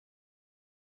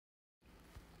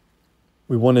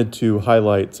We wanted to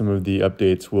highlight some of the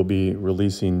updates we'll be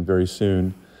releasing very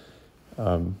soon.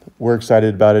 We're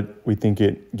excited about it. We think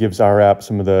it gives our app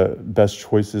some of the best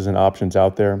choices and options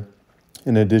out there.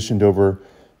 In addition to over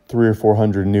 300 or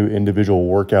 400 new individual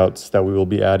workouts that we will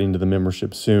be adding to the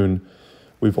membership soon,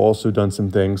 we've also done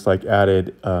some things like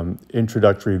added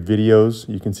introductory videos,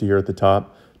 you can see here at the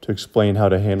top, to explain how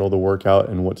to handle the workout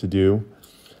and what to do.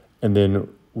 And then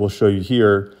we'll show you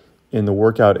here in the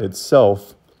workout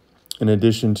itself, in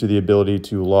addition to the ability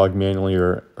to log manually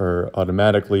or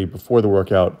automatically before the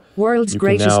workout, World's you can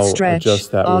greatest now stretch,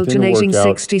 adjust that within the alternating workout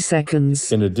 60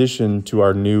 seconds. in addition to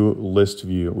our new list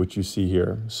view, which you see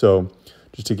here. So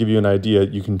just to give you an idea,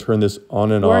 you can turn this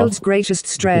on and World's off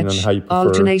greatest depending on stretch, how you prefer.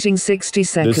 alternating 60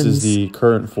 seconds. This is the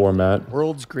current format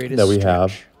World's greatest that we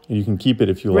stretch. have. And you can keep it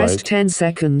if you Rest like. 10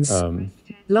 seconds.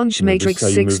 Lunge You know, matrix this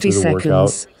is how you move 60 through the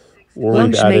seconds. workout. Or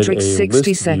Lunge we've added matrix a 60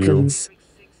 list seconds. view,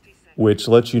 which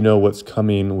lets you know what's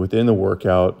coming within the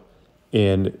workout.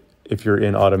 And if you're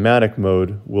in automatic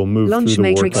mode, we'll move Lunge through the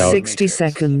matrix workout 60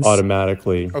 seconds.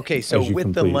 automatically. Okay, so as you with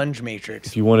complete. the lunge matrix,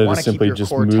 If you wanted to wanna keep simply your just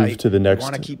core move tight, to the next,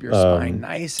 you want to keep your spine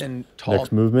nice and tall.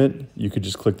 next movement, you could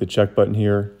just click the check button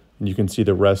here and you can see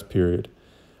the rest period.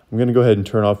 I'm going to go ahead and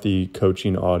turn off the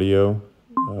coaching audio,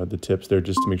 the tips there,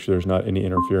 just to make sure there's not any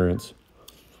interference.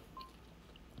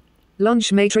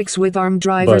 Lunge matrix with arm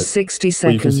driver But 60 what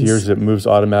seconds. you can see here is it moves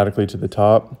automatically to the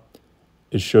top.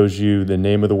 It shows you the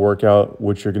name of the workout,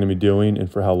 what you're going to be doing,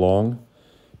 and for how long.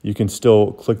 You can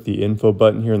still click the info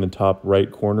button here in the top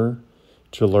right corner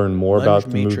to learn more about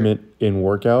the movement in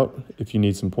workout if you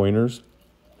need some pointers.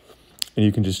 And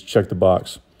you can just check the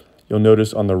box. You'll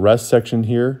notice on the rest section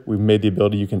here, we've made the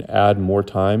ability you can add more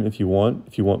time if you want.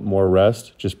 If you want more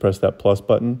rest, just press that plus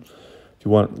button. If you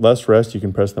want less rest, you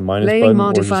can press the minus Laying button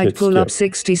modified or just hit pull-up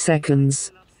skip. 60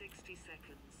 seconds.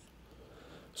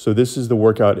 So this is the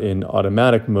workout in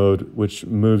automatic mode, which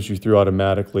moves you through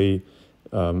automatically,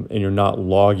 and you're not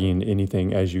logging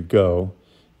anything as you go.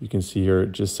 You can see here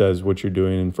it just says what you're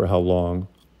doing and for how long.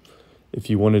 If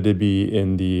you wanted to be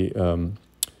in the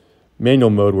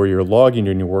manual mode where you're logging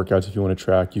in your workouts, if you want to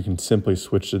track, you can simply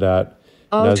switch to that.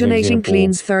 Alternating example,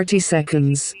 cleans 30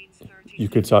 seconds. You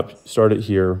could start it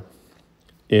here,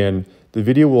 and the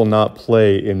video will not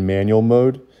play in manual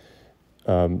mode.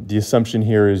 The assumption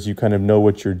here is you kind of know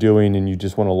what you're doing and you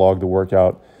just want to log the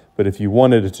workout. But if you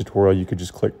wanted a tutorial, you could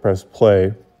just press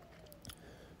play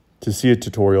to see a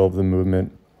tutorial of the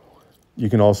movement. You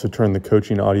can also turn the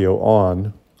coaching audio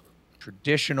on.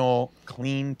 Traditional,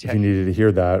 clean If you technique. needed to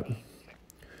hear that.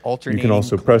 You can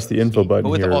also press the info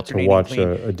button here to watch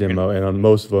a demo, and on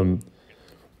most of them,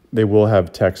 they will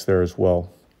have text there as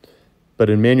well. But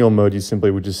in manual mode, you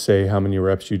simply would just say how many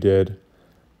reps you did,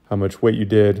 how much weight you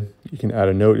did. You can add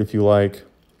a note if you like.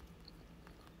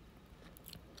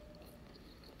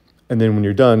 And then when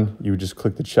you're done, you would just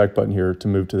click the check button here to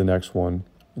move to the next one.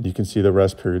 And you can see the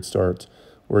rest period starts,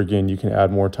 where again, you can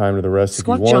add more time to the rest if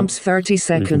you want. Squat jumps 30 Or you can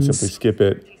seconds. simply skip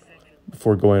it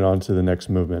before going on to the next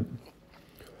movement.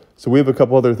 So we have a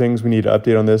couple other things we need to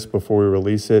update on this before we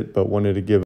release it, but wanted to give